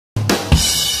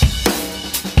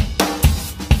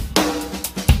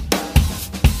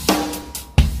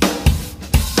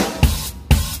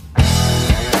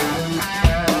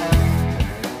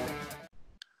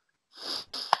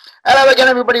again,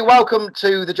 everybody. Welcome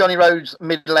to the Jonny Rose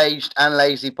Middle-Aged and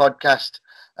Lazy podcast.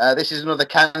 This is another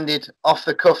candid,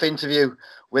 off-the-cuff interview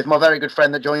with my very good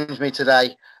friend that joins me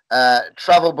today,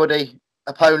 travel buddy,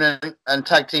 opponent, and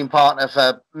tag team partner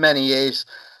for many years,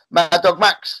 Maddog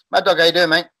Maxx. Maddog, how you doing,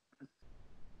 mate?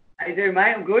 How you doing,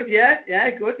 mate? I'm good, yeah,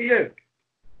 good. To you?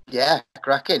 Yeah,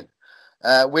 cracking.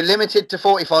 We're limited to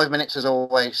 45 minutes as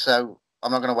always, so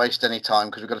I'm not going to waste any time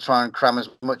because we've got to try and cram as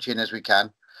much in as we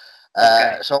can.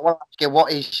 Okay. So I want to ask you,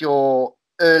 what is your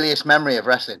earliest memory of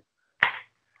wrestling?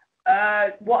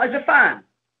 What, as a fan?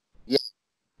 Yeah.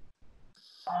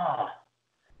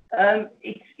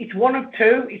 It's one of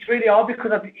two. It's really hard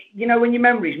because when your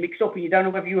memories mix up and you don't know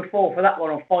whether you were 4 for that one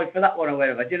or 5 for that one or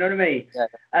whatever. Do you know what I mean?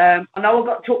 Yeah. I know I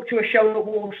got took to a show at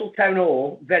Walsall Town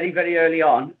Hall very, very early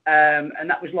on, and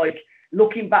that was like,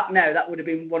 looking back now, that would have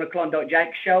been one of Klondike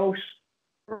Jake's shows.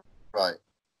 Right.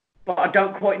 But I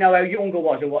don't quite know how young I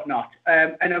was or whatnot.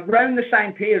 And around the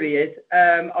same period,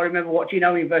 I remember watching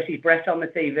Owen versus Brett on the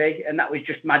TV, and that was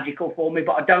just magical for me.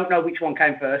 But I don't know which one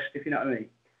came first, if you know what I mean.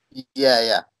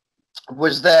 Yeah.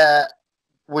 Was that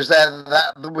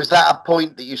a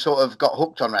point that you sort of got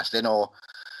hooked on wrestling, or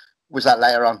was that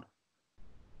later on?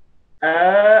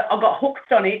 I got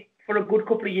hooked on it for a good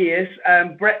couple of years.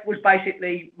 Brett was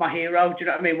basically my hero. Do you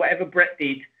know what I mean? Whatever Brett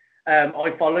did,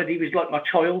 I followed. He was like my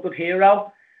childhood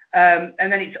hero. And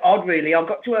then it's odd, really. I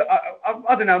got to,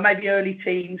 I don't know, maybe early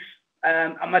teens,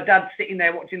 and my dad's sitting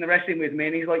there watching the wrestling with me,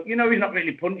 and he's like, he's not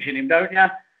really punching him, don't you?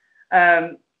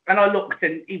 And I looked,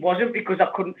 and he wasn't, because I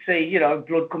couldn't see,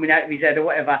 blood coming out of his head or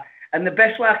whatever. And the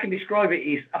best way I can describe it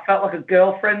is, I felt like a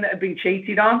girlfriend that had been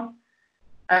cheated on,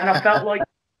 and I felt like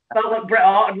Bret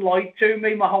Hart had lied to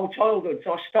me my whole childhood.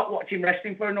 So I stopped watching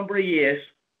wrestling for a number of years.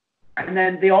 And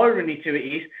then the irony to it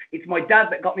is, it's my dad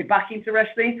that got me back into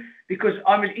wrestling, because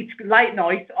it's late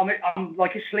night, I'm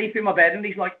like asleep in my bed, and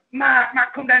he's like, Matt,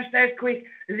 come downstairs quick.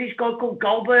 There's this guy called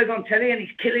Goldberg on telly, and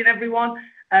he's killing everyone.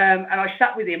 And I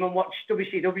sat with him and watched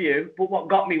WCW, but what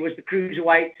got me was the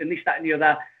cruiserweights and this, that, and the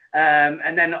other.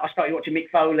 And then I started watching Mick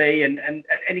Foley, and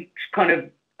it kind of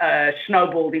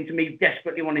snowballed into me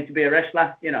desperately wanting to be a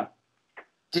wrestler,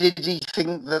 Did he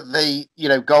think that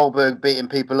the, Goldberg beating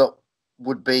people up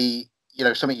would be,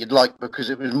 something you'd like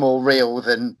because it was more real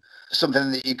than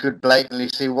something that you could blatantly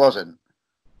see wasn't?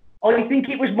 I think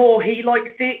it was more he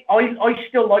liked it. I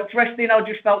still liked wrestling. I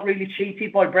just felt really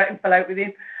cheated by Brett and fell out with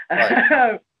him.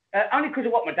 Right. Only because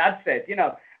of what my dad said,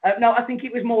 No, I think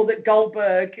it was more that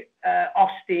Goldberg,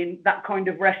 Austin, that kind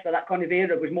of wrestler, that kind of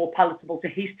era was more palatable to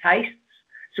his tastes.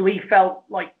 So he felt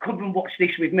like, come and watch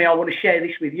this with me. I want to share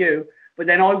this with you. But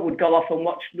then I would go off and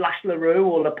watch Lash LaRue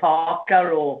or La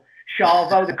Parker or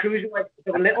Chavo, the cruiserweights,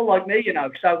 a little like me,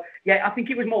 So, yeah, I think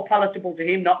it was more palatable to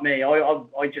him, not me.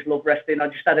 I just love wrestling. I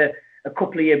just had a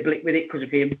couple of year blip with it because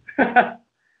of him.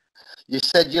 You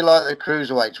said you like the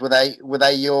cruiserweights. Were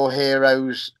they your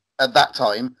heroes at that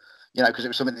time? Because it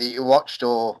was something that you watched,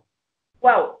 or?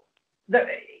 Well,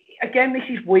 again, this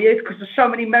is weird because there's so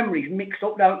many memories mixed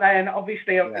up, don't they? And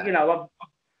obviously, yeah.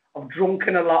 I've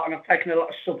drunken a lot and I've taken a lot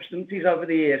of substances over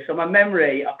the years. So my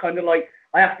memory,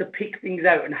 I have to pick things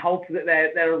out and hope that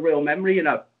they're a real memory,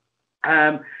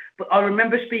 But I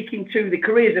remember speaking to the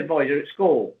careers advisor at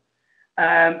school,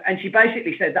 and she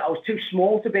basically said that I was too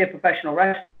small to be a professional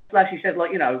wrestler. She said,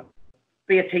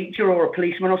 be a teacher or a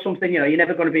policeman or something, you're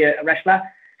never going to be a wrestler.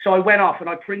 So I went off and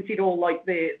I printed all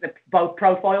the both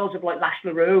profiles of Lash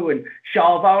LaRue and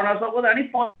Chavo, and I was like, well, they're only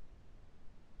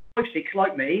 5'6"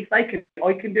 like me. If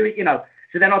I can do it,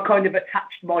 So then I kind of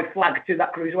attached my flag to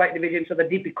that cruiserweight division, so they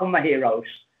did become my heroes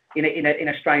in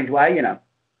a strange way,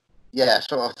 Yeah,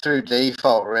 sort of through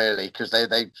default, really, because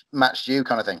they matched you,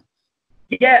 kind of thing.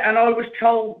 Yeah, and I was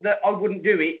told that I wouldn't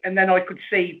do it, and then I could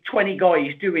see 20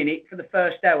 guys doing it for the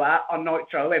first hour on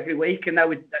Nitro every week, and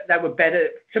they were better,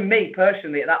 to me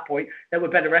personally at that point, they were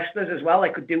better wrestlers as well. They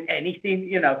could do anything,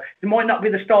 They might not be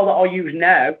the style that I use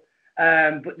now,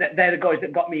 but they're the guys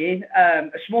that got me in. A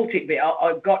small tidbit,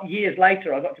 I got years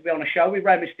later, I got to be on a show with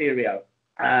Rey Mysterio,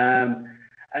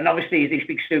 and obviously he's this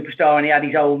big superstar, and he had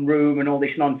his own room and all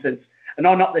this nonsense, and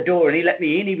I knocked the door, and he let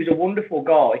me in. He was a wonderful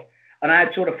guy. And I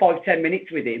had sort of 5-10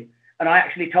 minutes with him. And I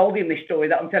actually told him this story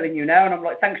that I'm telling you now. And I'm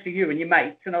like, thanks to you and your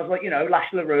mates. And I was like,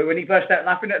 Lash LaRue. And he burst out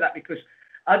laughing at that because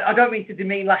I don't mean to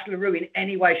demean Lash LaRue in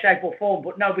any way, shape or form,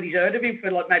 but nobody's heard of him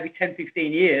for maybe 10,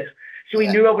 15 years. So he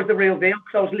knew I was the real deal.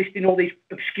 So I was listing all these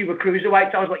obscure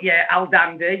cruiserweights. I was like, yeah, Al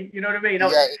Dandy. You know what I mean?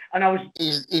 And I was...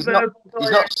 He's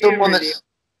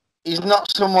not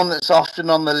someone that's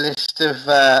often on the list of,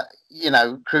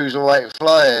 cruiserweight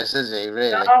flyers, is he,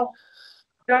 really? No.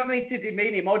 Don't mean to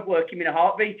demean him. I'd work him in a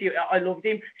heartbeat. I loved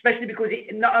him, especially because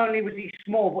not only was he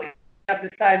small, but had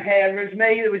the same hair as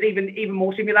me. There was even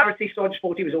more similarity, so I just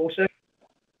thought he was awesome.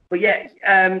 But yeah,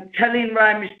 telling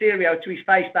Rey Mysterio to his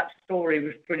face that story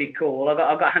was pretty cool. I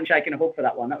got a handshake and a hug for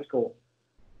that one. That was cool.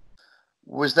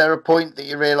 Was there a point that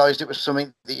you realised it was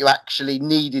something that you actually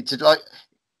needed to, like,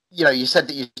 you know, you said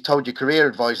that you told your career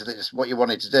advisor that it's what you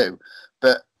wanted to do,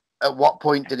 but at what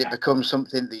point did it become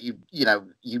something that you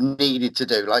needed to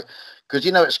do? Like, because,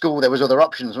 you know, at school there was other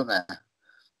options, weren't there?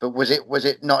 But was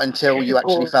it not until you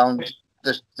actually found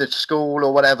the school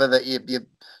or whatever that you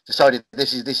decided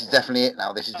this is definitely it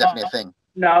now? This is definitely a thing.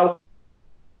 No.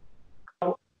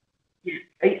 Are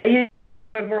you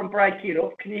over and breaking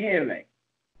up? Can you hear me?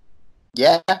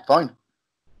 Yeah, fine.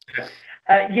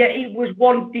 Yeah, it was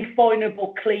one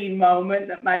definable clean moment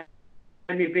that made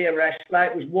me be a wrestler.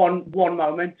 It was one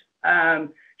moment. Do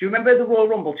you remember the Royal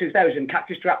Rumble 2000?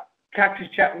 Cactus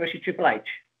Jack versus Triple H?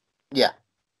 Yeah.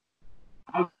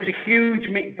 I was a huge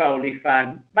Mick Foley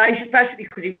fan, basically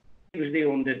because he was the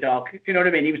underdog. Do you know what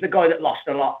I mean? He was the guy that lost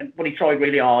a lot, but he tried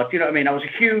really hard. Do you know what I mean? I was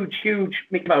a huge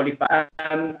Mick Foley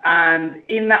fan. And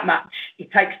in that match, he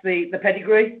takes the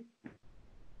pedigree.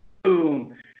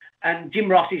 Boom. And Jim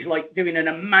Ross is like doing an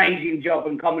amazing job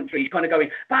on commentary. He's kind of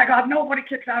going, by God, nobody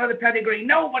kicks out of the pedigree.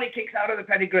 Nobody kicks out of the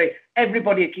pedigree.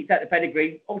 Everybody had kicked out the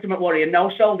pedigree. Ultimate Warrior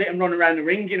no-sold it and run around the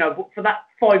ring, you know. But for that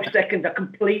 5 seconds, I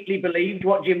completely believed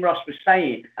what Jim Ross was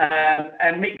saying.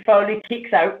 And Mick Foley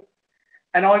kicks out.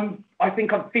 And I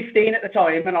think I'm 15 at the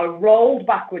time. And I rolled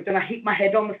backwards and I hit my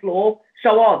head on the floor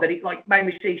so hard that it like made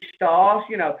me see stars,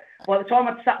 you know. By the time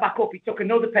I'd sat back up, he took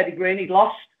another pedigree and he'd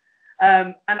lost.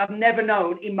 And I've never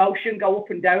known emotion go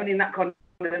up and down in that kind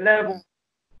of level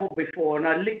before. And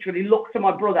I literally looked to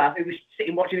my brother who was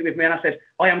sitting watching it with me and I said,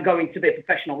 I am going to be a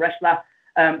professional wrestler.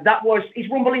 That was his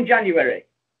Rumble in January.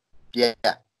 Yeah.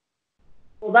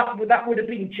 Well, that would have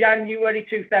been January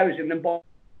 2000. And by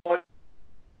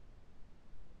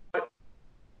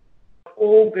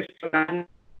August, I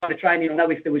was training. I don't know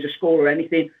if there was a score or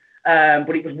anything.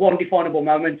 But it was one definable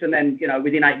moment, and then, you know,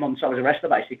 within 8 months I was a wrestler,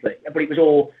 basically. But it was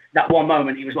all that one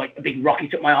moment. It was like a big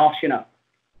rocket up my arse, you know.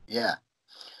 Yeah.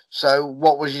 So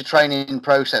what was your training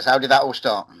process? How did that all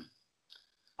start?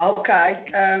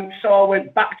 Okay. So I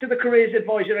went back to the careers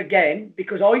advisor again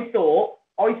because I thought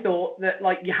that,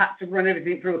 like, you had to run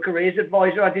everything through a careers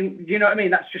advisor. I didn't, you know what I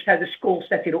mean? That's just how the school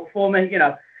set it up for me, you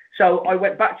know. So I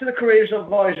went back to the careers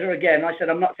advisor again. I said,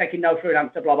 I'm not taking no for an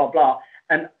answer, blah, blah, blah.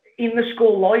 And in the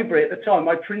school library at the time,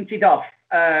 I printed off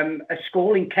a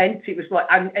school in Kent. It was like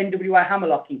NWA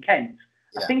Hammerlock in Kent.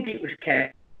 Yeah. I think it was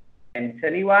Kent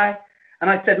anyway. And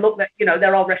I said, look, you know,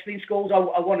 there are wrestling schools.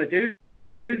 I want to do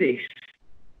this.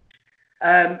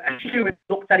 And she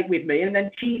looked at it with me, and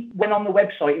then she went on the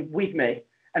website with me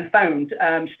and found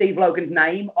Steve Logan's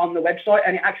name on the website,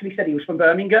 and it actually said he was from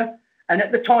Birmingham. And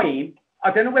at the time, I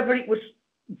don't know whether it was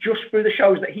just through the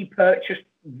shows that he purchased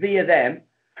via them,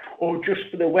 or just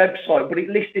for the website, but it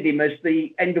listed him as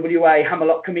the NWA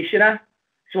Hammerlock Commissioner.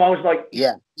 So I was like,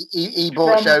 yeah, he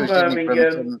bought shows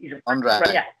from Andre.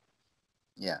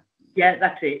 Yeah,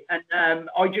 that's it. And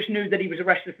I just knew that he was a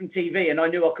wrestler from TV, and I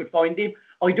knew I could find him.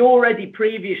 I'd already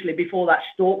previously, before that,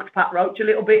 stalked Pat Roach a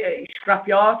little bit at his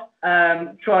scrapyard,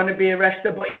 trying to be a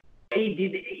wrestler, but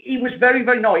he was very,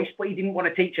 very nice, but he didn't want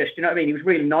to teach us. Do you know what I mean? He was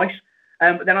really nice.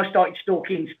 But then I started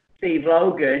stalking Steve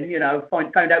Logan, you know,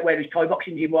 found out where his Thai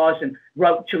boxing gym was and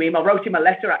wrote to him. I wrote him a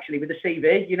letter, actually, with a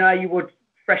CV. You know how you would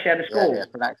fresh out of school? Yeah,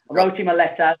 I wrote him a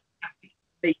letter.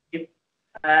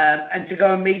 And to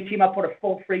go and meet him, I put a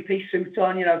full 3-piece suit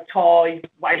on, you know, tie,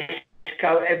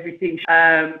 waistcoat, everything.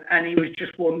 And he was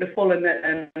just wonderful. And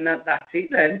that's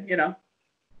it then, you know.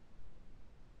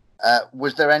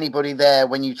 Was there anybody there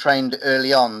when you trained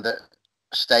early on that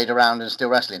stayed around and still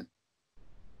wrestling?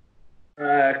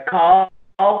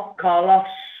 Carlos,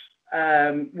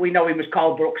 we know him as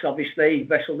Carl Brooks, obviously. He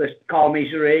wrestled as Carl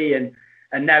Misery, and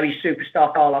now he's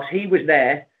Superstar Carlos. He was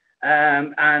there,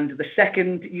 and the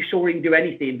second you saw him do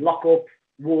anything, lock up,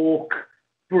 walk,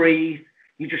 breathe,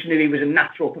 you just knew he was a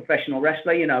natural professional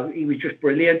wrestler. You know, he was just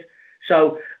brilliant.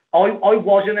 So I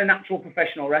wasn't a natural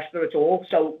professional wrestler at all.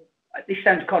 So this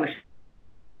sounds kind of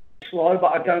slow,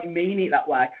 but I don't mean it that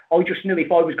way. I just knew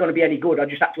if I was going to be any good, I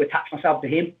just had to attach myself to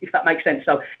him, if that makes sense.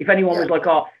 So if anyone was like,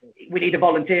 oh, we need a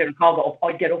volunteer, and Carl got up,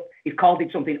 I'd get up. If Carl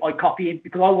did something, I'd copy him,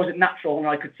 because I wasn't natural and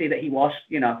I could see that he was,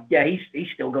 you know. Yeah, he's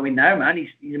still going now, man.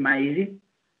 He's amazing.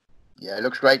 Yeah, he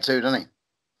looks great too, doesn't he?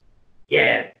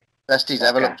 Yeah. Best he's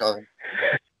ever looked, I think.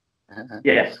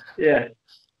 Yeah.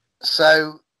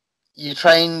 So you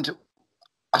trained,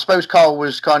 I suppose Carl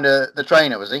was kind of the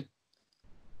trainer, was he?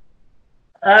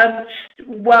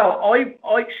 Well,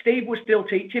 Steve was still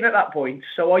teaching at that point,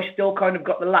 so I still kind of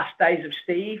got the last days of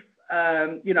Steve.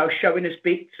 showing us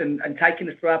bits and taking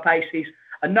us through our paces.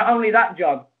 And not only that,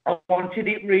 John, I wanted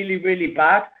it really, really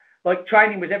bad. Like,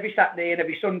 training was every Saturday and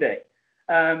every Sunday.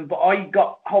 But I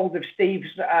got hold of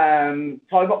Steve's Thai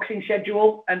boxing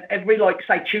schedule, and every,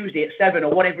 say, Tuesday at 7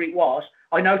 or whatever it was,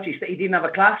 I noticed that he didn't have a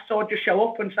class. So I'd just show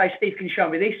up and say, Steve, can you show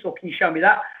me this or can you show me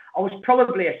that? I was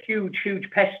probably a huge, huge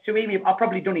pest to him. I'd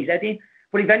probably done his head in.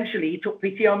 But eventually he took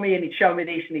pity on me and he'd show me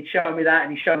this and he'd show me that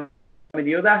and he'd show me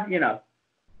the other,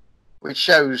 Which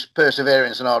shows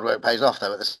perseverance and hard work pays off,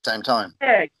 though, at the same time.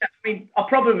 Yeah, I mean, I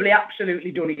probably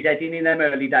absolutely done his head in them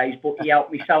early days, but he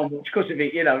helped me so much because of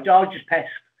it, I was just pest.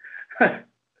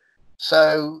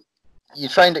 So you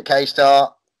trained at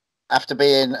K-Star after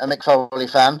being a Mick Foley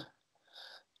fan.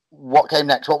 What came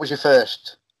next? What was your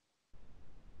first?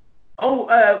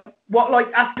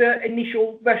 After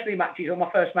initial wrestling matches, or my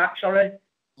first match, sorry?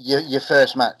 Your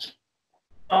first match.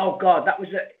 Oh, God, it was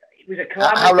a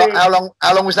calamity.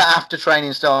 How long was that after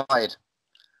training started?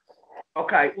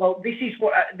 Okay, well, this is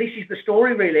the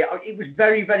story, really. It was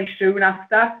very, very soon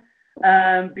after,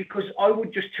 because I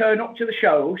would just turn up to the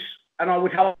shows and I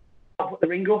would help put the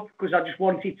ring up because I just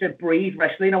wanted to breathe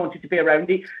wrestling. I wanted to be around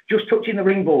it. Just touching the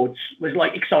ring boards was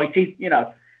exciting,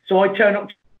 So I'd turn up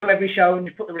to every show and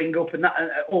just put the ring up and that,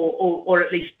 or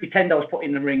at least pretend I was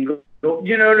putting the ring up. Do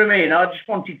you know what I mean? I just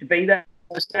wanted to be there.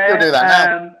 You'll do that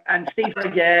now. And Steve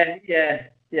said, yeah.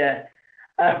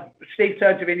 Steve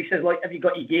turned to me and he says, have you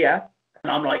got your gear?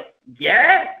 And I'm like,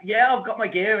 yeah, I've got my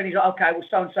gear. And he's like, okay, well,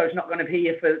 so-and-so's not going to be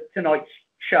here for tonight's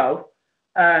show.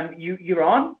 You're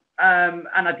on.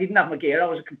 And I didn't have my gear. I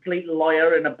was a complete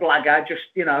liar and a blagger, just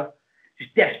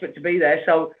desperate to be there.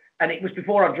 So, and it was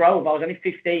before I drove. I was only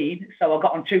 15. So I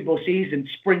got on 2 buses and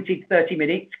sprinted 30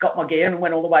 minutes, got my gear and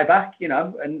went all the way back,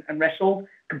 and wrestled.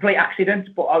 Complete accident,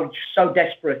 but I was just so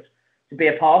desperate to be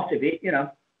a part of it, Who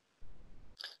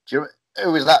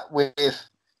was that with?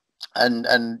 And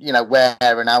where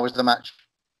and how was the match?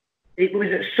 It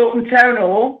was at Sutton Town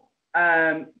Hall,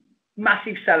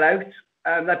 massive sellout.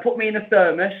 They put me in a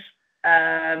thermos,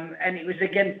 and it was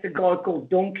against a guy called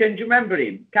Duncan. Do you remember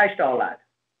him? K-Star lad.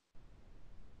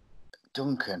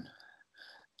 Duncan.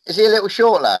 Is he a little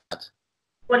short lad?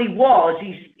 Well, he was.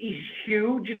 He's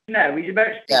huge now. He's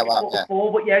about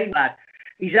 6'4", but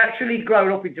he's actually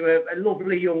grown up into a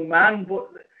lovely young man. But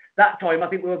that time, I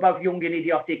think we were both young and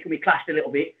idiotic, and we clashed a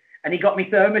little bit. And he got me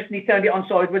thermos, and he turned it on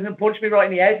sideways and punched me right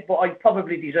in the head. But I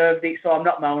probably deserved it, so I'm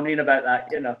not moaning about that,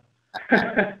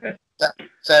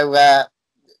 So,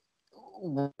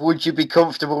 would you be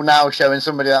comfortable now showing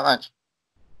somebody that match?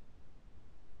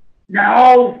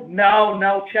 No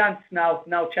chance.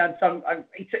 No chance.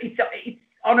 It's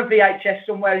on a VHS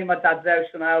somewhere in my dad's house,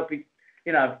 and I hope it,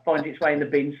 finds its way in the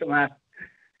bin somehow.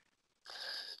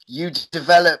 You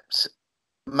developed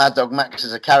Maddog Maxx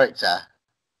as a character.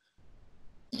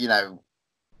 To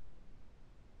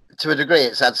a degree,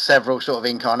 it's had several sort of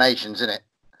incarnations in it.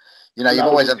 You've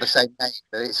always had the same name,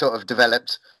 but it sort of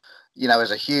developed,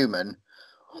 as a human.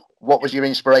 What was your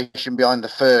inspiration behind the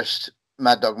first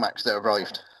Maddog Maxx that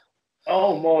arrived?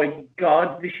 Oh my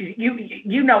God! This is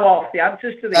you know half the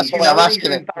answers to these. That's why I'm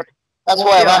asking it. That's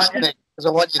why I'm asking it, because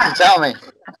I want you to tell me.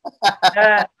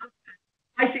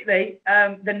 Basically,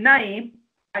 the name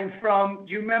came from.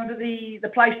 Do you remember the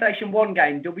PlayStation 1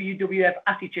 game WWF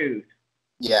Attitude?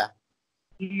 Yeah.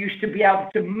 You used to be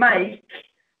able to make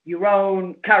your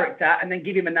own character and then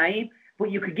give him a name,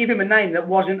 but you could give him a name that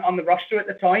wasn't on the roster at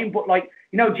the time. But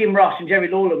Jim Ross and Jerry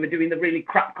Lawler were doing the really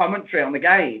crap commentary on the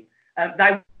game.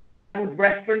 They would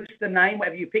reference the name,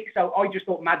 whatever you pick. So I just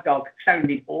thought Maddog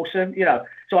sounded awesome,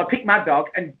 So I picked Maddog,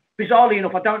 and bizarrely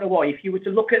enough, I don't know why, if you were to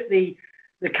look at the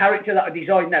character that I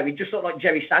designed now, he just looked like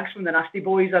Jerry Saggs from the Nasty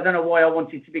Boys. I don't know why I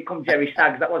wanted to become Jerry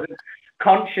Saggs. That wasn't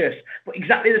conscious, but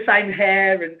exactly the same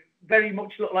hair and very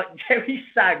much looked like Jerry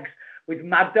Saggs with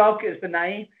Maddog as the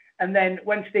name. And then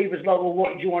when Steve was like, well,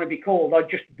 what do you want to be called? I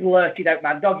just blurted out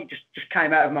Maddog. It just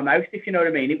came out of my mouth, if you know what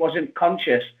I mean. It wasn't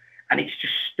conscious. And it's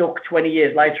just stuck 20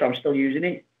 years later. I'm still using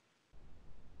it.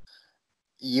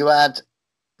 You had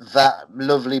that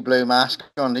lovely blue mask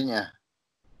on, didn't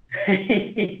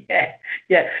you?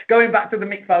 Yeah. Going back to the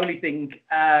Mick Foley thing,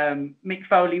 Mick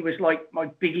Foley was like my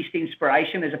biggest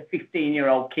inspiration as a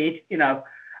 15-year-old kid.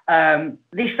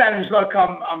 This sounds like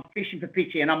I'm fishing for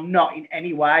pity, and I'm not in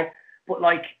any way. But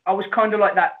I was kind of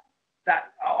like that.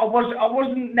 I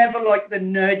wasn't never like the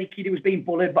nerdy kid who was being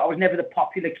bullied, but I was never the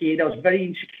popular kid. I was very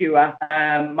insecure.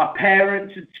 My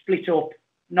parents had split up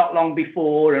not long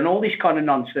before, and all this kind of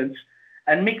nonsense.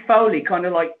 And Mick Foley kind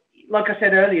of like I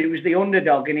said earlier, he was the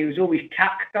underdog, and he was always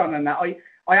tacked on, and that I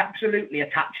absolutely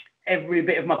attached every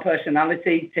bit of my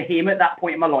personality to him at that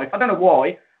point in my life. I don't know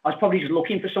why. I was probably just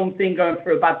looking for something, going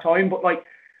through a bad time. But like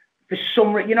for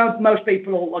some reason, you know, most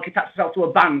people will like attach themselves to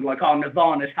a band, like, oh,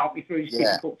 Nirvana's helped me through this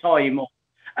difficult time, or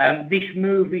this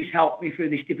movie's helped me through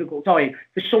this difficult time.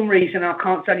 For some reason, I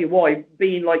can't tell you why,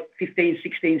 being like 15,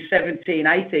 16, 17,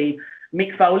 18,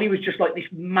 Mick Foley was just like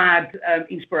this mad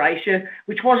inspiration,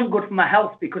 which wasn't good for my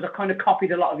health because I kind of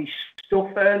copied a lot of his stuff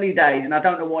early days, and I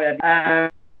don't know why I did.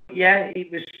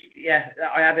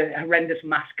 I had a horrendous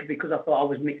mask because I thought I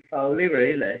was Mick Foley,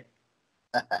 really.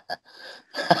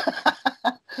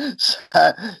 So,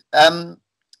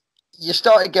 you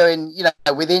started going, you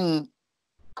know, within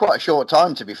quite a short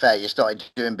time, to be fair, you started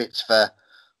doing bits for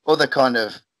other kind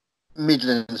of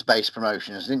Midlands-based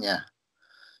promotions, didn't you?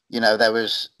 You know, there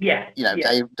was,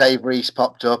 Dave Reese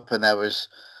popped up, and there was,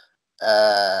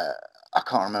 I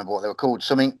can't remember what they were called,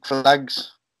 something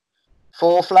flags,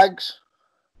 4 flags.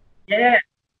 Yeah,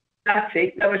 that's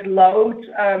it. There was loads.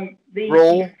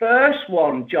 The first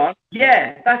one, John.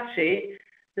 Yeah, that's it.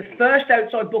 The first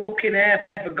outside booking I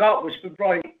ever got was for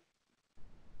Brian.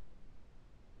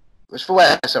 Was for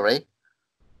where? Sorry.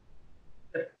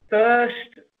 The first.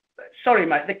 Sorry,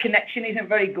 mate. The connection isn't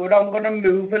very good. I'm going to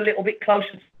move a little bit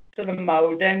closer to the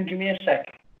modem. Give me a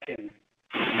second.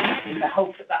 I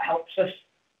hope that helps us.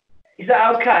 Is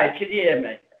that okay? Can you hear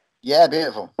me? Yeah,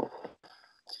 beautiful.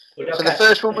 Okay. So the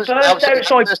first one was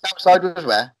outside was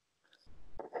where?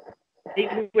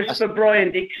 It was for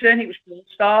Brian Dixon. It was Full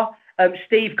Star.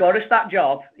 Steve got us that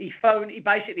job. He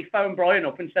basically phoned Brian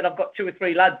up and said, I've got 2 or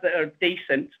 3 lads that are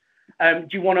decent. Do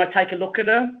you want to take a look at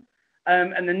them?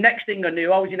 And the next thing I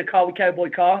knew, I was in a car with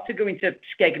Cowboy Carter going to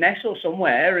Skegness or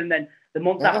somewhere. And then the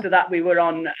month after that, we were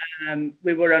on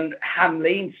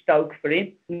Hanley in Stoke for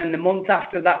him. And then the month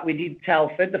after that, we did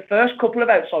Telford. The first couple of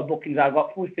outside bookings I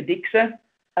got were for Dixon.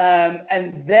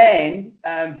 And then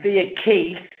via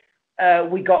Keith,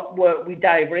 we got work with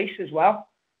Dave Reese as well.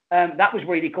 That was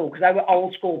really cool because they were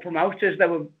old school promoters. They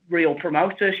were real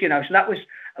promoters, you know. So that was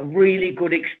a really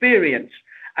good experience.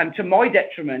 And to my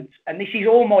detriment, and this is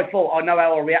all my fault, I know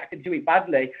how I reacted to it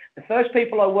badly. The first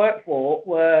people I worked for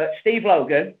were Steve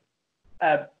Logan,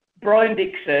 Brian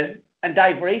Dixon, and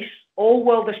Dave Reese, all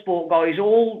World of Sport guys,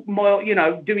 all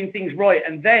doing things right.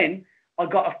 And then I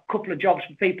got a couple of jobs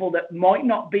for people that might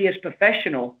not be as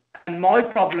professional. And my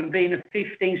problem being a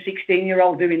 15,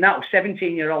 16-year-old doing that, or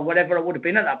 17-year-old, whatever I would have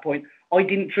been at that point, I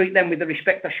didn't treat them with the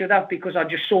respect I should have because I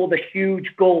just saw the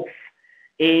huge gulf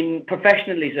in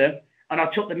professionalism. And I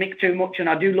took the mick too much, and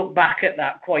I do look back at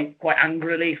that quite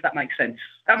angrily, if that makes sense.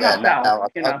 I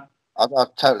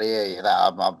totally hear you.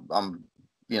 That I'm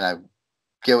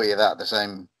guilty of that, the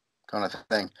same kind of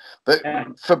thing. But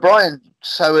for Brian,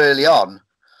 so early on,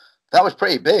 that was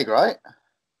pretty big, right?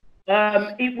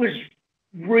 It was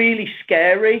really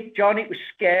scary, John. It was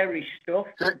scary stuff.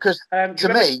 Because to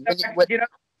me,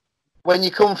 when you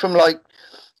come from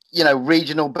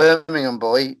regional Birmingham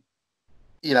boy,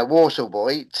 Warsaw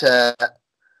boy, to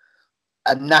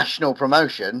a national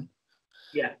promotion,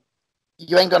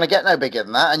 you ain't going to get no bigger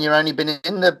than that, and you've only been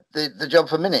in the job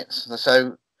for minutes.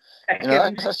 So,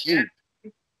 that's huge.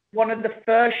 One of the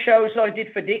first shows I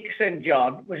did for Dixon,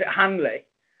 John, was at Hanley,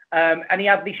 and he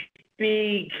had this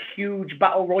big, huge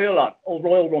Battle Royal on, or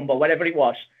Royal Rumble, whatever it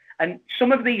was. And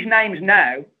some of these names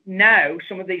now,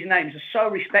 some of these names are so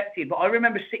respected, but I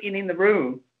remember sitting in the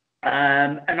room,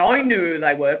 and I knew who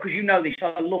they were because this.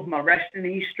 I love my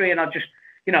wrestling history, and I just,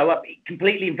 it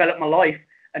completely enveloped my life.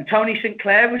 And Tony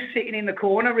Sinclair was sitting in the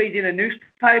corner reading a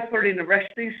newspaper in the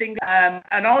wrestling thing. And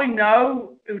I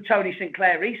know who Tony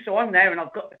Sinclair is, so I'm there, and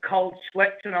I've got the cold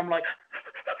sweats, and I'm like,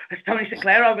 there's Tony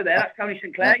Sinclair over there. That's Tony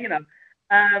Sinclair,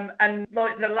 And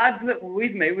like the lads that were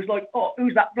with me was like, oh,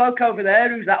 who's that bloke over there?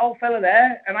 Who's that old fella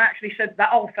there? And I actually said,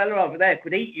 that old fella over there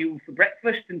could eat you for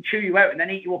breakfast and chew you out and then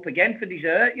eat you up again for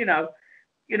dessert, I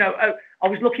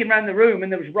was looking around the room,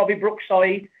 and there was Robbie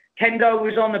Brookside. Kendo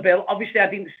was on the bill. Obviously, I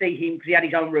didn't see him because he had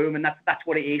his own room, and that's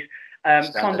what it is.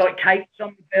 Klondike Kate was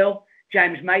on the bill.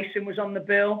 James Mason was on the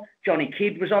bill. Johnny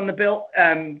Kidd was on the bill.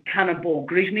 Cannonball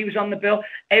Grisney was on the bill.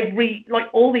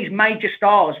 All these major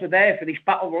stars were there for this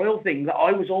Battle Royal thing that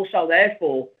I was also there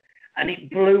for. And it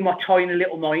blew my tiny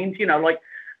little mind,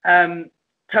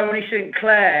 Tony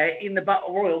Sinclair in the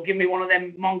Battle Royal, give me one of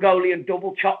them Mongolian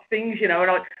double chop things, and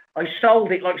I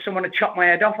sold it like someone had chopped my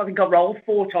head off. I think I rolled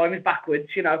 4 times backwards,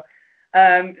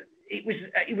 It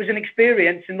was an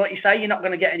experience, and like you say, you're not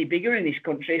going to get any bigger in this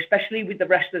country, especially with the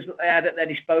wrestlers that they had at their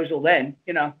disposal then,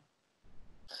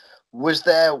 Was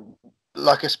there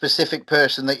like a specific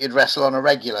person that you'd wrestle on a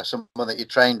regular, someone that you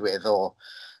trained with, or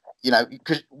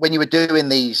because when you were doing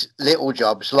these little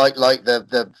jobs like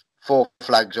the 4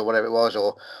 flags or whatever it was,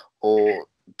 or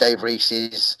Dave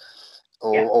Reese's,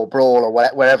 or brawl or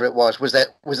wherever it was. Was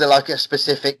there like a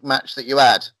specific match that you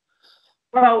had?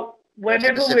 Well,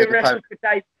 whenever we wrestled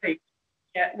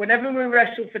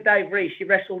for Dave Reese, he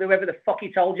wrestled whoever the fuck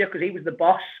he told you because he was the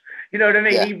boss. You know what I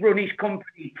mean? Yeah. He run his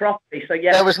company properly. So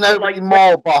yeah, there was nobody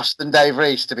more boss than Dave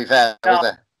Reese, to be fair, was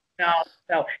there?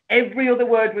 No. Every other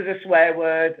word was a swear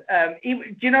word.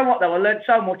 Do you know what though? I learned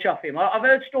so much off him. I've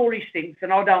heard stories since,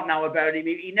 and I don't know about him.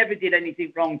 He never did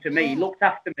anything wrong to me. He looked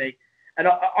after me, and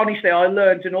honestly, I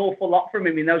learned an awful lot from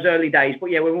him in those early days.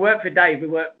 But yeah, when we worked for Dave, we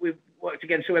worked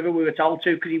against whoever we were told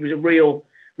to because he was a real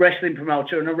wrestling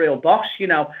promoter and a real boss, you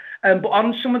know. But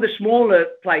on some of the smaller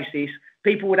places,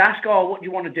 people would ask, "Oh, what do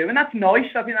you want to do?" And that's nice.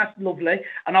 I think that's lovely.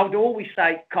 And I would always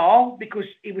say Carl because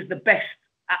he was the best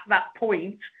at that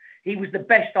point. He was the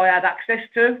best I had access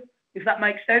to, if that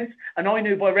makes sense. And I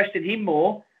knew by wrestling him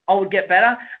more, I would get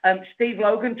better. Steve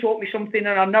Logan taught me something,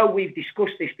 and I know we've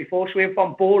discussed this before, so if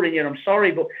I'm boring you, I'm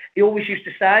sorry, but he always used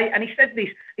to say, and he said this,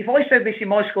 if I said this in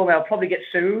my school now, I'll probably get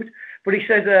sued, but he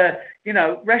said,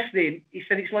 wrestling, he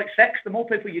said, it's like sex. The more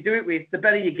people you do it with, the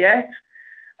better you get.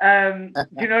 Do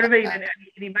you know what I mean? And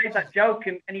he made that joke,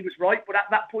 and he was right. But at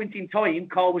that point in time,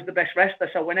 Carl was the best wrestler.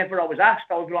 So whenever I was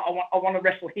asked, I was like, I want to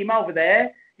wrestle him over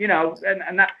there, you know.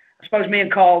 And that, I suppose me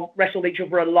and Carl wrestled each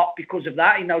other a lot because of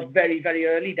that in those very, very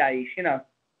early days, you know.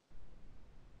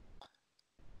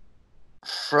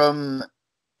 From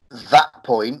that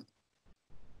point,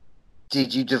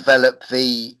 did you develop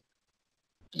the,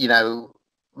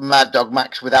 Maddog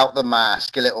Maxx without the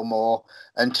mask a little more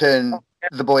and turn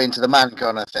the boy into the man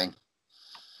kind of thing?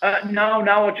 No,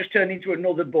 I just turned into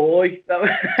another boy.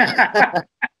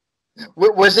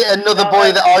 Was it another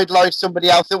boy that idolised somebody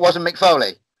else that wasn't Mick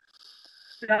Foley?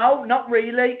 No, not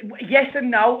really. Yes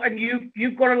and no, and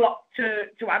you've got a lot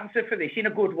to answer for this in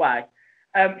a good way.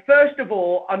 First of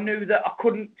all, I knew that I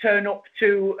couldn't turn up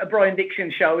to a Brian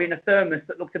Dixon show in a thermos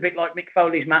that looked a bit like Mick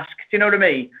Foley's mask. Do you know what I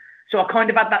mean? So I kind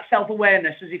of had that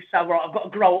self-awareness as if, so, right, I've got to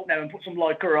grow up now and put some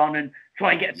lycra on and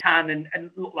try and get a tan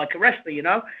and look like a wrestler, you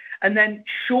know? And then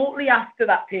shortly after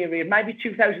that period, maybe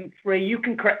 2003, you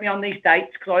can correct me on these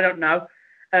dates because I don't know,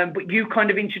 but you kind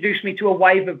of introduced me to a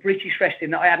wave of British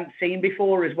wrestling that I hadn't seen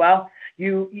before as well.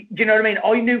 Do you know what I mean?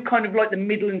 I knew kind of like the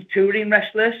Midlands touring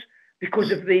wrestlers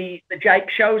because of the Jake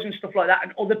shows and stuff like that,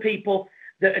 and other people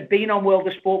that had been on World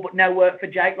of Sport but now work for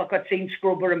Jake, like I'd seen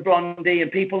Scrubber and Blondie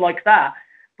and people like that.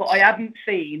 But I hadn't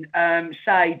seen,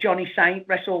 say, Johnny Saint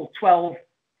wrestle 12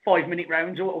 5-minute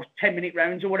rounds or 10-minute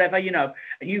rounds or whatever, you know.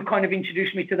 And you kind of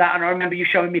introduced me to that. And I remember you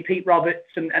showing me Pete Roberts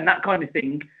and that kind of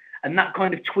thing. And that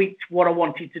kind of tweaked what I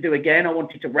wanted to do again. I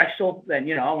wanted to wrestle then,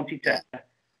 you know. I wanted to,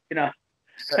 you know.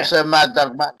 So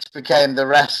Maddog Maxx became the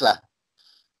wrestler.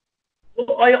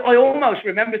 Well, I almost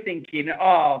remember thinking,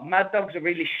 Maddog's a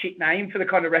really shit name for the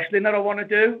kind of wrestling that I want to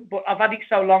do. But I've had it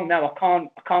so long now, I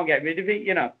can't get rid of it,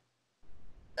 you know.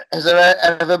 Has there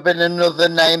ever been another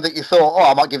name that you thought,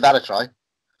 I might give that a try?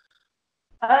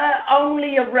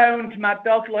 Only around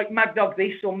Maddog, like Maddog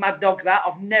this or Maddog that.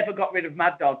 I've never got rid of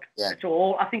Maddog at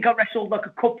all. I think I wrestled like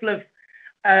a couple of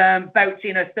bouts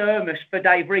in a thermos for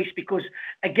Dave Reese because,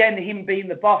 again, him being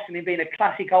the boss and him being a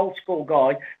classic old school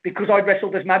guy, because I'd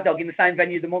wrestled as Maddog in the same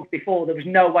venue the month before, there was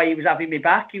no way he was having me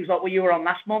back. He was like, well, you were on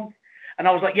last month. And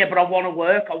I was like, yeah, but I want to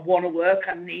work.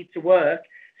 I need to work.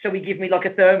 So he gave me like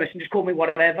a thermos and just called me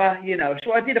whatever, you know.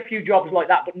 So I did a few jobs like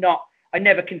that, but I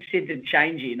never considered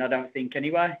changing, I don't think,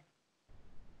 anyway.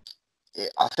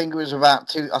 I think it was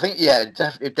about it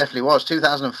definitely was.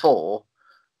 2004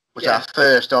 was our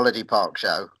first Holiday Park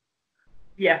show.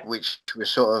 Yeah. Which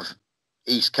was sort of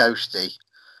East Coasty.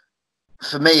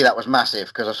 For me, that was massive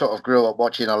because I sort of grew up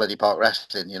watching Holiday Park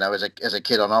wrestling, you know, as a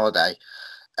kid on holiday.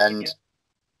 And,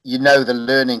 the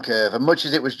learning curve. And much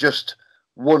as it was just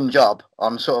one job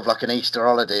on sort of like an Easter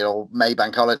holiday or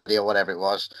Maybank holiday or whatever it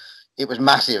was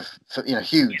massive,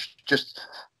 huge. Just,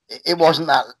 it wasn't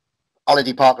that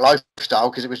Holiday Park lifestyle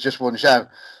because it was just one show.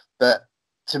 But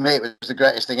to me, it was the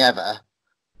greatest thing ever.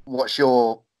 What's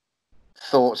your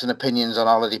thoughts and opinions on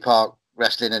Holiday Park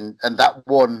wrestling and that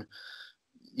one?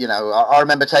 I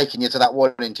remember taking you to that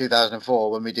one in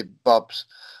 2004 when we did Bob's.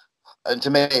 And to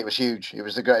me, it was huge. It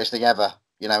was the greatest thing ever,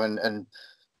 and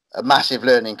a massive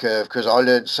learning curve because I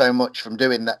learned so much from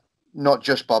doing that, not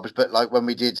just Bob's, but like when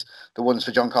we did the ones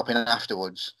for John Coppin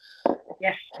afterwards.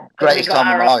 Yes. Greatest time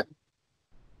of my life.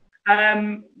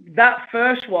 That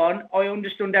first one, I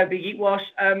understood how big it was.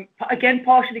 Again,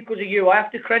 partially because of you. I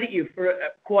have to credit you for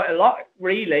quite a lot,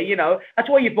 really, you know. That's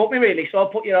why you booked me, really, so I'll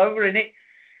put you over in it.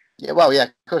 Yeah, well, yeah,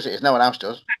 of course it is. No one else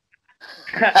does.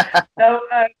 So,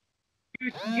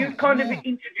 you kind of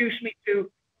introduced me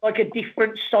to like a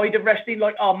different side of wrestling,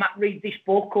 like, oh, Matt, read this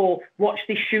book or watch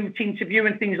this shoot interview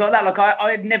and things like that. Like, I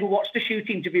had never watched a shoot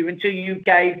interview until you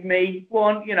gave me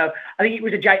one, you know. I think it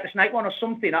was a Jake the Snake one or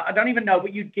something. I don't even know,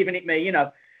 but you'd given it me, you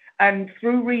know. And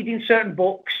through reading certain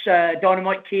books,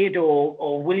 Dynamite Kid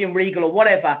or William Regal or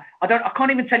whatever, I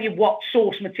can't even tell you what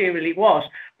source material it was,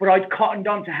 but I'd cottoned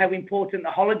on to how important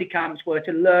the holiday camps were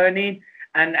to learning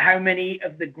and how many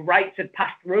of the greats had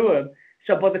passed through them.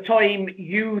 So by the time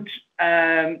you'd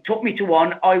took me to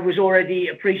one, I was already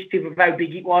appreciative of how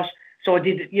big it was. So I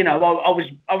did, you know, I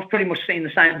was pretty much in the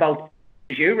same boat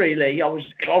as you, really. I was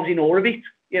in awe of it,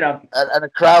 you know. And a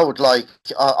crowd like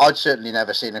I'd certainly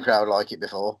never seen a crowd like it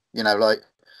before. You know, like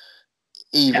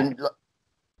even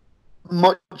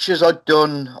much as I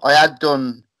had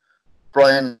done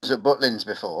Brian's at Butlins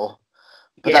before,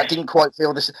 but that didn't quite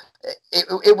feel the same.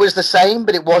 It was the same,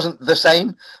 but it wasn't the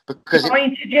same because. I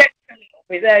interject a little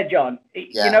bit there, John.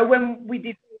 You know,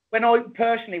 when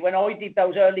I did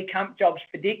those early camp jobs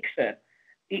for Dixon,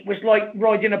 it was like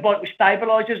riding a bike with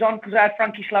stabilisers on because I had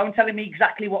Frankie Sloan telling me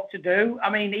exactly what to do. I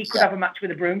mean, he could have a match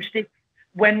with a broomstick.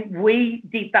 When we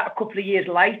did that a couple of years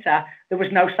later, there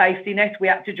was no safety net. We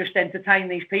had to just entertain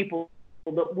these people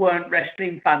that weren't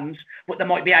wrestling fans, but there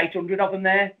might be 800 of them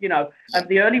there, you know. And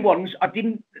the early ones,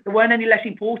 they weren't any less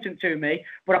important to me,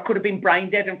 but I could have been brain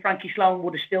dead and Frankie Sloan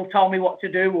would have still told me what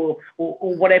to do or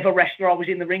whatever wrestler I was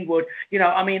in the ring would. You know,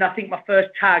 I mean, I think my first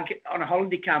tag on a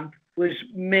holiday camp was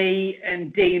me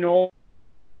and Dean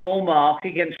Allmark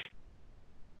against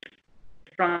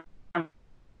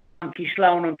Frankie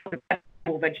Sloan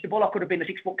and vegetable. I could have been a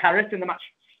 6-foot carrot and the match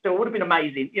still would have been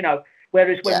amazing, you know.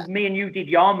 Whereas when me and you did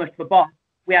Yarmouth for Bob,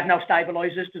 we had no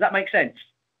stabilisers. Does that make sense?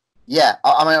 Yeah,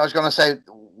 I mean, I was going to say,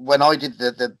 when I did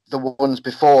the ones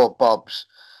before Bob's,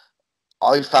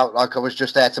 I felt like I was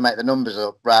just there to make the numbers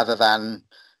up rather than,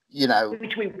 you know,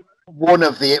 one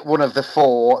of the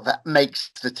four that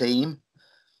makes the team.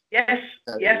 Yes,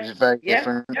 yes. It was very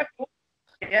different.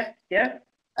 Yeah.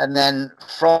 And then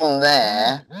from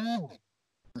there,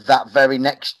 that very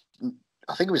next,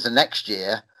 I think it was the next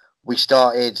year, we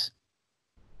started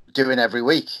doing every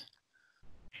week.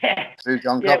 Through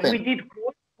John Coppin. We did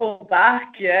call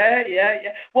back. Yeah.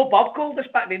 Well, Bob called us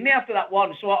back, didn't he, after that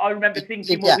one? So I remember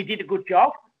thinking, well, we did a good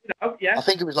job. You know? Yeah. I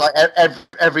think it was like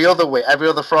every other week, every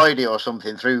other Friday or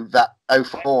something through that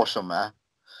 04 summer.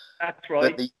 That's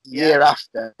right. But the year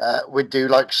after, we'd do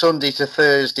like Sunday to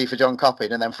Thursday for John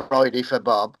Coppin and then Friday for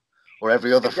Bob, or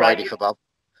every other Friday for Bob.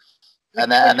 And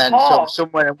then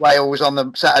somewhere in Wales on the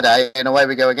Saturday, and away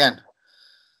we go again.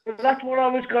 Well, that's what I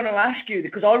was going to ask you,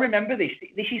 because I remember this.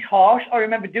 This is harsh. I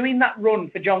remember doing that run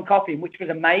for John Coffin, which was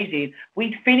amazing.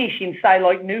 We'd finish in, say,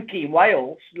 like Newquay in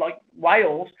Wales,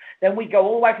 Then we'd go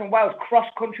all the way from Wales, cross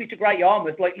country to Great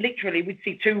Yarmouth. Like, literally, we'd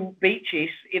see 2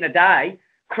 beaches in a day,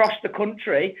 cross the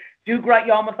country, do Great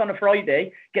Yarmouth on a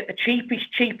Friday, get the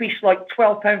cheapest, like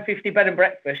 £12.50 bed and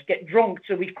breakfast, get drunk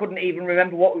so we couldn't even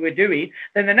remember what we were doing.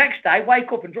 Then the next day,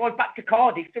 wake up and drive back to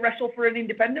Cardiff to wrestle for an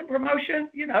independent promotion.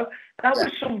 You know, that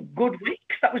was some good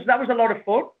weeks. That was a lot of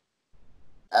fun.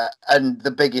 And the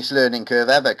biggest learning curve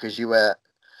ever, because you were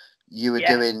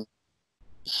doing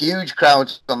huge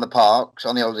crowds on the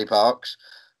holiday parks,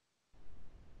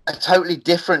 a totally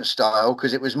different style,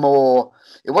 because it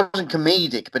wasn't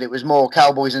comedic, but it was more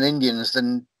cowboys and Indians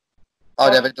than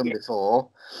I'd ever done before.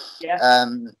 Yeah.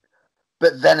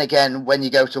 But then again, when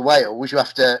you go to Wales, you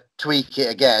have to tweak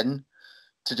it again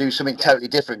to do something totally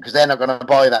different, because they're not going to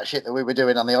buy that shit that we were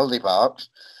doing on the holiday parks.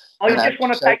 I just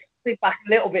want to take it back a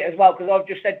little bit as well, because I've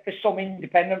just said for some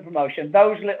independent promotion,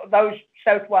 those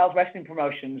South Wales wrestling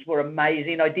promotions were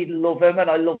amazing. I did love them,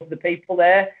 and I loved the people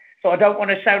there. So I don't want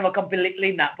to sound like I'm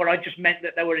belittling that, but I just meant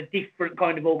that they were a different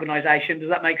kind of organisation. Does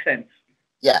that make sense?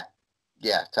 Yeah,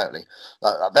 totally.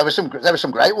 There were some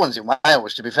great ones in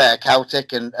Wales, to be fair.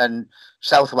 Celtic and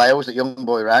South Wales that Young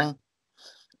Boy rang,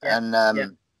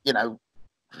 and you know,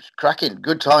 cracking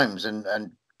good times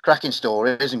and cracking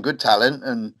stories and good talent,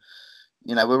 and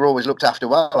you know, we were always looked after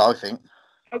well, I think.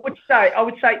 I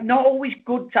would say not always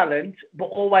good talent, but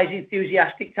always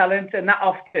enthusiastic talent, and that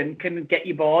often can get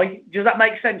you by. Does that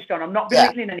make sense, John? I'm not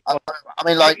belittling anyone. I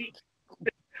mean, like,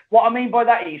 what I mean by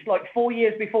that is, like, 4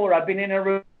 years before, I'd been in a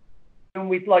room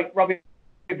with like Robbie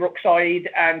Brookside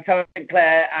and Tony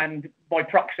Sinclair, and by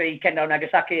proxy Kendo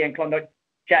Nagasaki and Klondike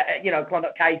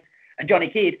Kate and Johnny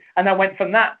Kidd, and I went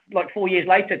from that, like, 4 years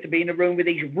later, to be in a room with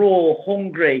these raw,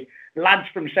 hungry lads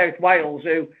from South Wales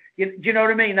who. Do you know what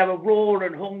I mean? They were raw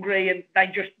and hungry, and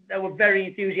they were very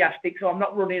enthusiastic. So I'm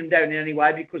not running them down in any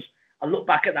way, because I look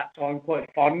back at that time quite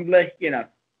fondly, you know.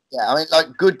 Yeah, I mean,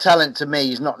 like, good talent to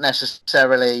me is not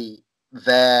necessarily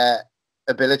there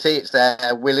ability; it's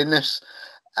their willingness,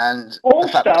 and the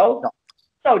fact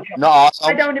Also, John, not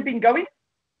they'd only been going.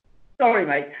 Sorry,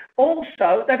 mate.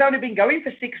 Also, they've only been going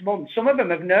for 6 months. Some of them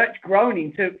have grown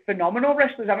into phenomenal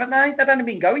wrestlers, haven't they? They've only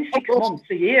been going 6 months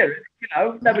a year. You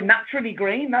know, they were naturally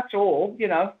green. That's all. You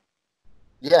know.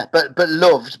 Yeah, but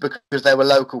loved because they were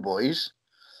local boys.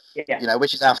 Yeah. You know,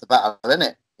 which is half the battle, isn't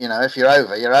it? You know, if you're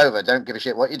over, you're over. Don't give a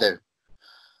shit what you do.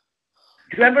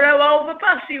 Do you remember how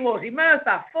overpass he was? He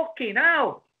Mertha. Fucking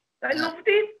hell. They loved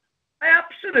him. I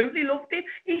absolutely loved him.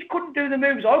 He couldn't do the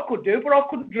moves I could do, but I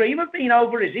couldn't dream of being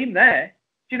over as him there.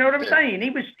 Do you know what I'm saying?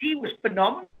 He was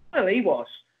phenomenal. He was.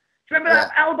 Do you remember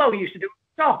that elbow he used to do at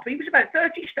the top? He was about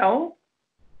 30 stone.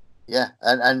 Yeah,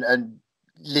 and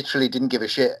literally didn't give a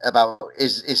shit about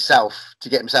his self to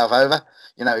get himself over.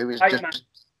 You know, he was just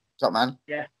top man.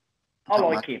 Yeah, I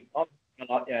like him. I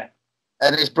like, yeah.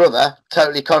 And his brother,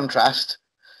 totally contrast,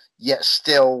 yet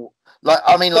still not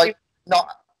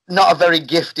a very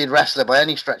gifted wrestler by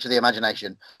any stretch of the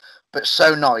imagination, but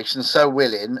so nice and so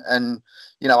willing, and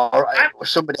you know,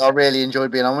 somebody I really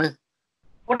enjoyed being on with.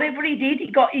 Whatever he did,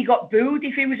 he got booed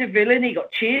if he was a villain. He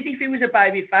got cheered if he was a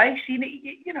baby face.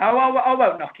 You know, I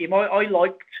won't knock him. I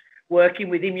liked working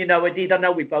with him. You know, I did. I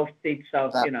know we both did. So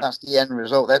you know, that's the end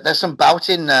result. There's some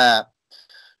bouting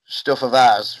stuff of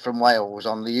ours from Wales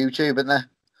on the YouTube, isn't there?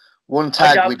 One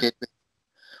tag we did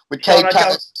with Kate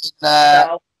Callis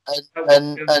and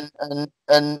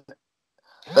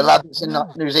the lads in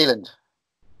New Zealand.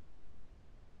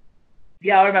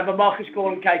 Yeah, I remember Marcus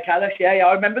Gall and Kate Callis. Yeah,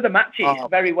 I remember the matches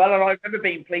very well, and I remember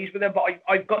being pleased with them. But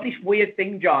I've got this weird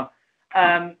thing, John.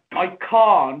 I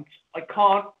can't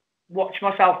watch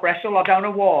myself wrestle. I don't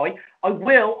know why.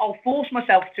 I'll force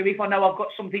myself to if I know I've got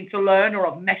something to learn or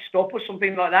I've messed up or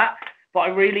something like that. But I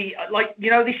really, like, you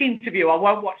know, this interview, I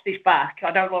won't watch this back. I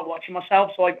don't like watching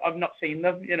myself, so I've not seen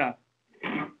them, you know.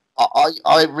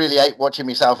 I really hate watching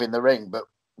myself in the ring, but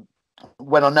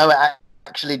when I know it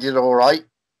actually did all right,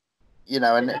 you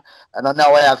know, and I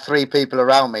know I have 3 people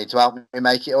around me to help me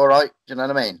make it all right. Do you know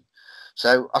what I mean?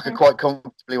 So I could quite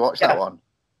comfortably watch that one.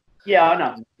 Yeah, I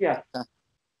know. Yeah.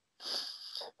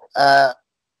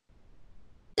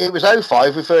 It was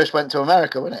 05 we first went to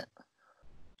America, wasn't it?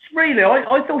 Really?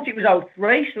 I thought it was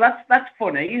 03, so that's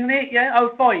funny, isn't it? Yeah,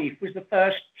 05 was the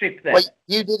first trip there. Wait,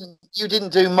 you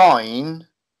didn't do mine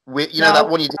with that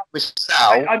one you did with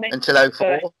Sal until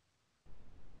 04.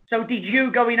 So did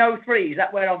you go in 03? Is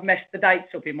that where I've messed the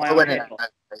dates up in my own head?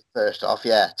 First off,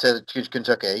 to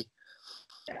Kentucky.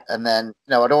 Yeah. And then,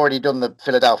 no, I'd already done the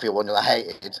Philadelphia one that I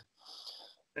hated.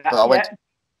 But I went to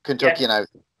Kentucky in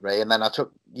 03, and then I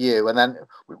took you. And then,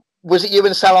 was it you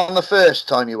and Sal on the first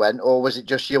time you went, or was it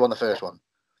just you on the first one?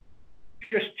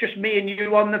 Just me and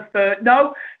you on the first.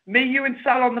 No, me, you, and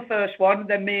Sal on the first one.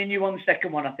 Then me and you on the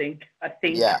second one. I think.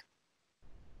 Yeah.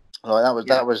 Oh, that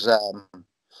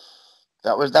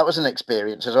was an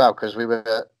experience as well, because we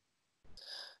were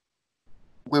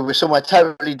somewhere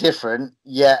totally different.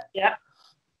 Yet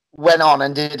went on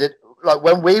and did it like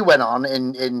when we went on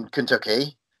in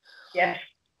Kentucky. Yes.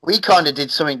 We kind of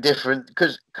did something different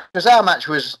because our match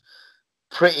was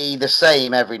pretty the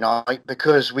same every night,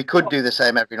 because we could do the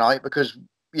same every night because,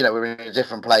 you know, we were in a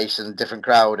different place and different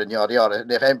crowd and yada yada.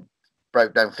 If it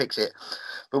broke, don't fix it.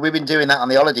 But we've been doing that on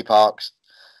the holiday parks,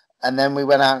 and then we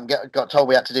went out and got told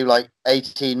we had to do like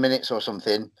 18 minutes or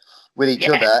something with each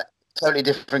other, totally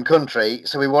different country.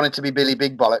 So we wanted to be Billy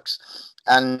Big Bollocks,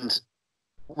 and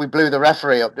we blew the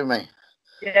referee up, didn't we?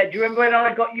 Yeah, do you remember when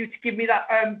I got you to give me that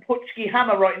Putski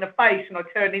hammer right in the face and I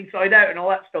turned inside out and all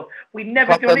that stuff? We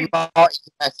never done it.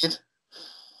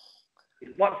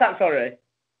 What's that, sorry?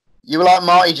 You were like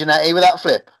Marty Jannetty with that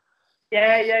flip.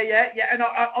 Yeah. And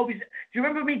I was, do you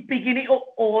remember me bigging it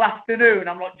up all afternoon?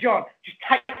 I'm like, John, just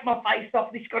take my face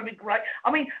off. This is going to be great.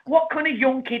 I mean, what kind of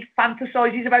young kid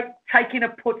fantasises about taking a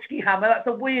Putski hammer? That's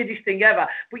the weirdest thing ever.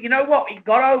 But you know what? It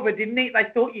got over, didn't it? They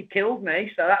thought you killed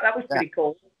me. So that was pretty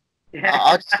cool. Yeah.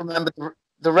 I just remember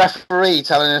the referee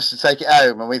telling us to take it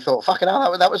home, and we thought, fucking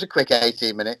hell, that was a quick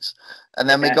 18 minutes. And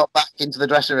then we got back into the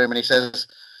dressing room, and he says,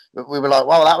 we were like,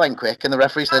 wow, that went quick. And the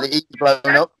referee said he's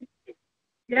blown up.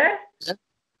 Yeah.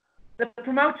 The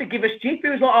promoter gave us cheap. He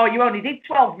was like, oh, you only did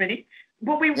 12 minutes.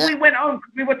 But we went home.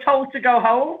 We were told to go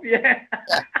home. Yeah.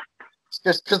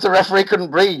 Just because the referee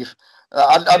couldn't breathe.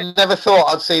 I never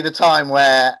thought I'd see the time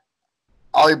where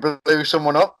I blew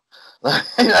someone up.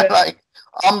 You know, like,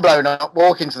 I'm blown up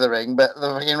walking to the ring, but the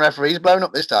fucking referee's blown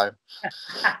up this time.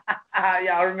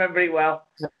 Yeah, I remember it well.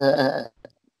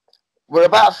 We're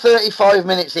about 35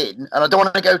 minutes in, and I don't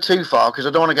want to go too far because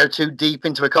I don't want to go too deep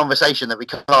into a conversation that we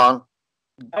can't.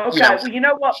 Okay, well, you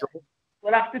know what?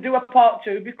 We'll have to do a part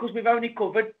 2 because we've only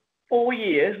covered 4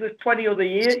 years. There's 20 other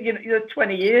years. You know,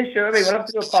 20 years. You know what I mean? We'll have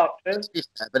to do a part 2. Yeah,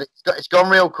 but it's gone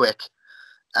real quick,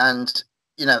 and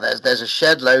you know, there's a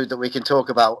shed load that we can talk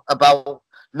about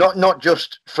not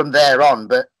just from there on,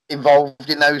 but involved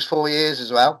in those 4 years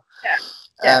as well.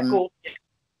 Yeah, cool.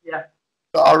 Yeah.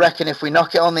 But I reckon if we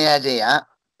knock it on the head here,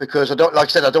 because I don't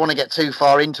want to get too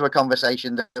far into a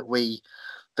conversation that we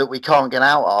can't get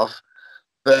out of.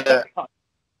 But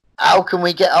how can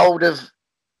we get hold of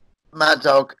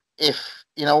Maddog if,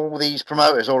 you know, all these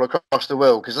promoters all across the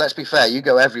world? Because let's be fair, you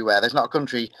go everywhere. There's not a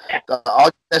country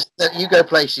that you go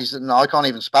places that I can't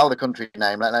even spell the country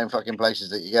name, let alone fucking places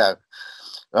that you go.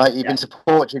 Right? You've been to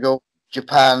Portugal,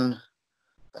 Japan,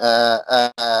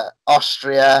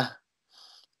 Austria,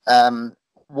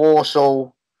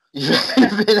 Warsaw.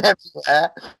 You've been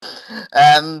everywhere.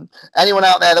 Anyone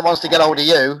out there that wants to get hold of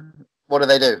you, what do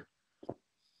they do?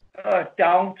 I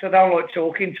don't like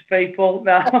talking to people.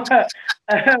 No.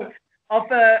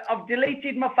 I've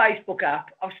deleted my Facebook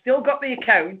app. I've still got the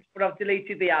account, but I've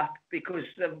deleted the app because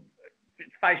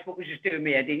Facebook was just doing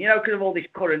me head in, you know, because of all this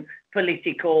current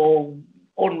political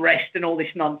unrest and all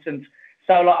this nonsense.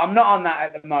 So like, I'm not on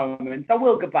that at the moment. I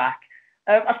will go back.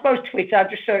 I suppose Twitter,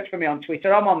 just search for me on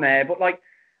Twitter. I'm on there, but like,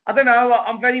 I don't know.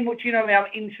 I'm very much, you know, I'm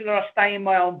insular. I stay in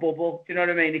my own bubble. Do you know what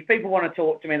I mean? If people want to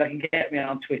talk to me, they can get me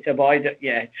on Twitter. But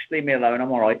just leave me alone.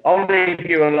 I'm all right. I'll leave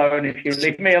you alone if you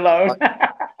leave me alone.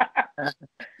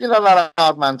 You're not a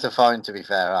hard man to find, to be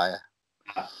fair, are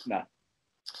you? No.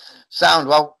 Sound,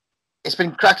 well, it's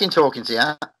been cracking talking to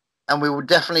you, and we will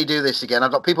definitely do this again.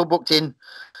 I've got people booked in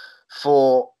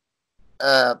for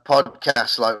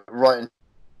podcasts like right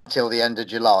until the end of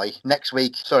July. Next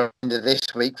week, end of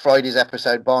this week, Friday's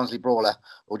episode, Barnsley Brawler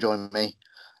will join me.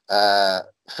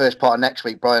 First part of next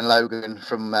week, Brian Logan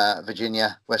from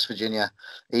Virginia, West Virginia,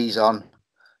 he's on.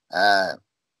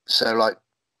 So like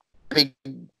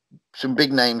some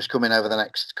big names coming over the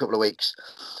next couple of weeks.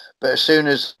 But as soon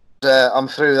as I'm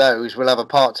through those, we'll have a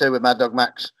part 2 with Maddog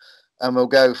Maxx, and we'll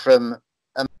go from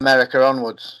America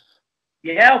onwards.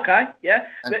 Yeah, okay, yeah.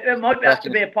 There might have to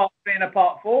be a part 3 and a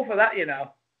part 4 for that, you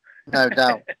know. No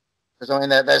doubt. Because I mean,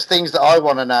 there's things that I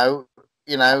want to know,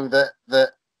 you know, that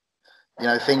you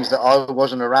know, things that I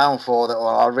wasn't around for that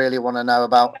I really want to know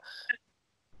about.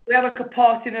 We had like a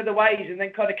parting of the ways and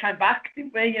then kind of came back,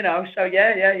 didn't we? You know, so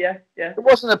yeah. It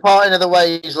wasn't a parting of the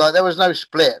ways, like there was no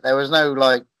split. There was no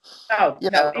like. No, you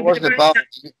know, it wasn't a part.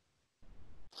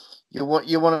 You're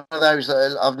one of those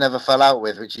that I've never fell out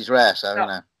with, which is rare. So you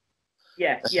know.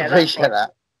 Yeah, I appreciate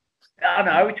that. I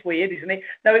know, it's weird, isn't it?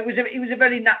 No, it was a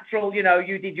very natural, you know,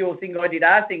 you did your thing, I did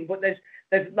our thing, but there's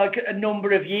like a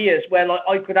number of years where like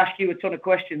I could ask you a ton of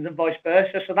questions and vice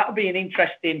versa, so that would be an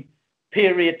interesting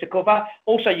period to cover.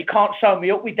 Also, you can't sew me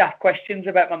up with daft questions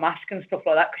about my mask and stuff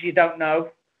like that because you don't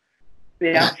know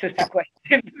the answers to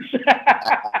questions.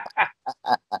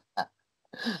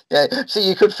 Yeah, see,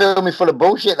 you could fill me full of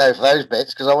bullshit though for those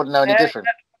bits because I wouldn't know any different.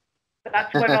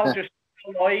 That's when I'll just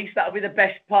lies. That'll be the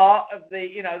best part of the,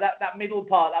 you know, that middle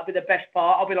part. That'll be the best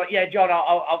part. I'll be like, yeah, John,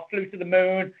 I flew to the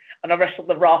moon and I wrestled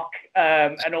the Rock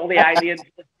and all the aliens.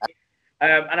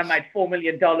 And I made $4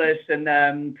 million.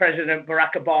 And President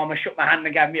Barack Obama shook my hand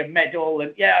and gave me a medal.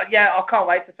 And yeah, I can't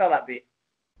wait to tell that bit.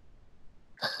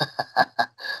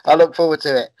 I look forward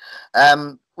to it.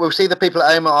 We'll see the people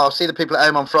at home. I'll see the people at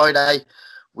home on Friday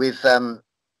with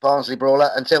Barnsley Brawler.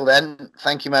 Until then,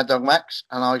 thank you, Maddog Maxx,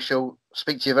 and I shall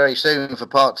speak to you very soon for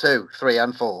part 2, 3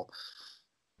 and 4.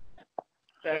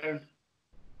 So